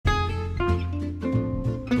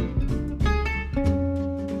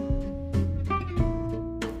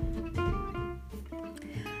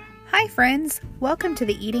friends. Welcome to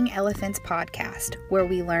the Eating Elephants podcast, where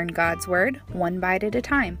we learn God's Word one bite at a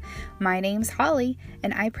time. My name's Holly,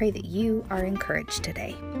 and I pray that you are encouraged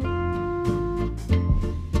today.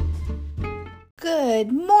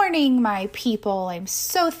 Good morning, my people. I'm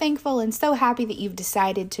so thankful and so happy that you've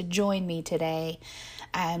decided to join me today.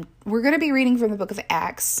 We're going to be reading from the book of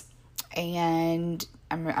Acts, and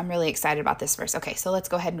I'm really excited about this verse. Okay, so let's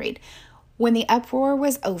go ahead and read. When the uproar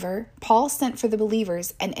was over, Paul sent for the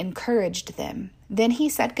believers and encouraged them. Then he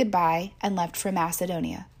said goodbye and left for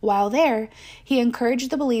Macedonia. While there, he encouraged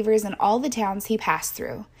the believers in all the towns he passed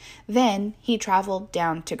through. Then he traveled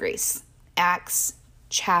down to Greece. Acts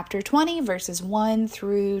chapter 20, verses 1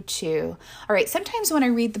 through 2. All right, sometimes when I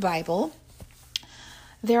read the Bible,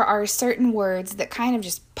 there are certain words that kind of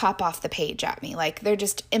just pop off the page at me, like they're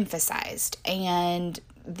just emphasized. And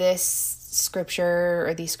this scripture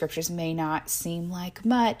or these scriptures may not seem like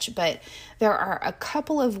much, but there are a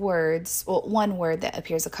couple of words, well, one word that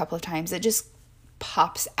appears a couple of times that just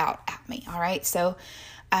pops out at me. All right. So,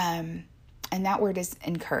 and that word is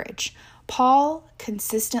encourage. Paul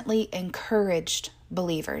consistently encouraged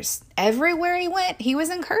believers. Everywhere he went, he was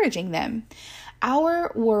encouraging them.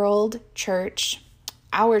 Our world church,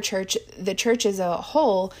 the church as a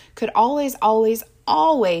whole could always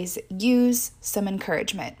use some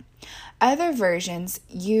encouragement. Other versions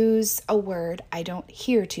use a word I don't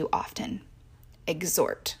hear too often,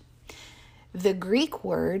 exhort. The Greek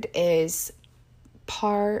word is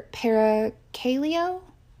parakaleo.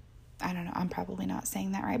 I don't know, I'm probably not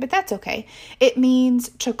saying that right, but that's okay. It means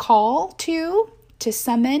to call to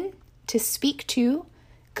summon, to speak to,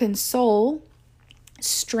 console,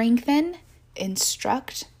 strengthen,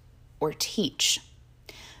 instruct, or teach.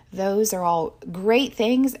 Those are all great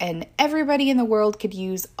things, and everybody in the world could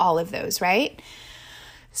use all of those, right?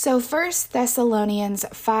 So 1 Thessalonians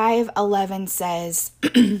 5:11 says,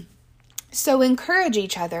 So encourage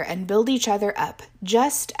each other and build each other up,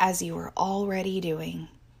 just as you are already doing.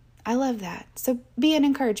 I love that. So be an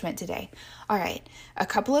encouragement today. All right, a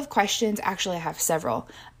couple of questions. Actually, I have several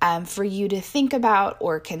for you to think about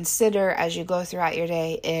or consider as you go throughout your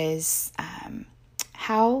day is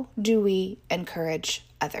how do we encourage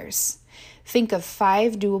others? Think of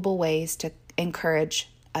 5 doable ways to encourage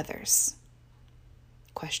others.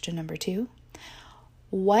 Question number 2,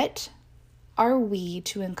 what are we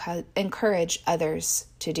to encourage others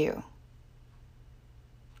to do?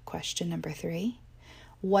 Question number 3,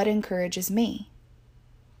 what encourages me?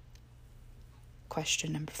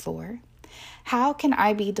 Question number 4, how can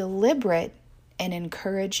I be deliberate in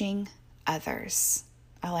encouraging others?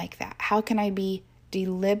 I like that. How can I be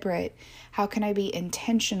deliberate? How can I be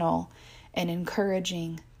intentional in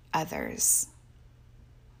encouraging others?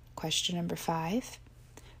 Question number 5,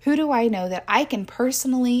 who do I know that I can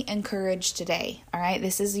personally encourage today? All right,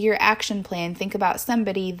 this is your action plan. Think about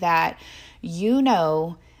somebody that you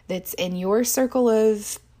know that's in your circle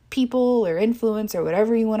of people or influence or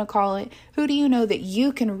whatever you want to call it. Who do you know that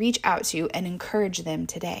you can reach out to and encourage them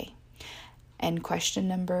today? And question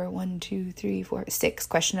number 6,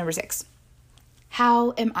 question number 6.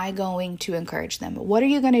 How am I going to encourage them? What are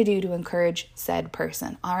you going to do to encourage said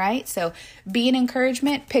person? All right. So be an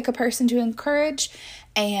encouragement, pick a person to encourage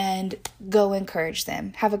and go encourage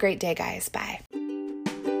them. Have a great day, guys. Bye.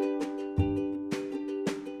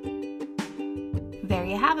 There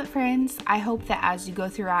you have it, friends. I hope that as you go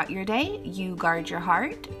throughout your day, you guard your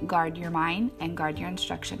heart, guard your mind, and guard your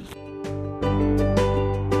instruction.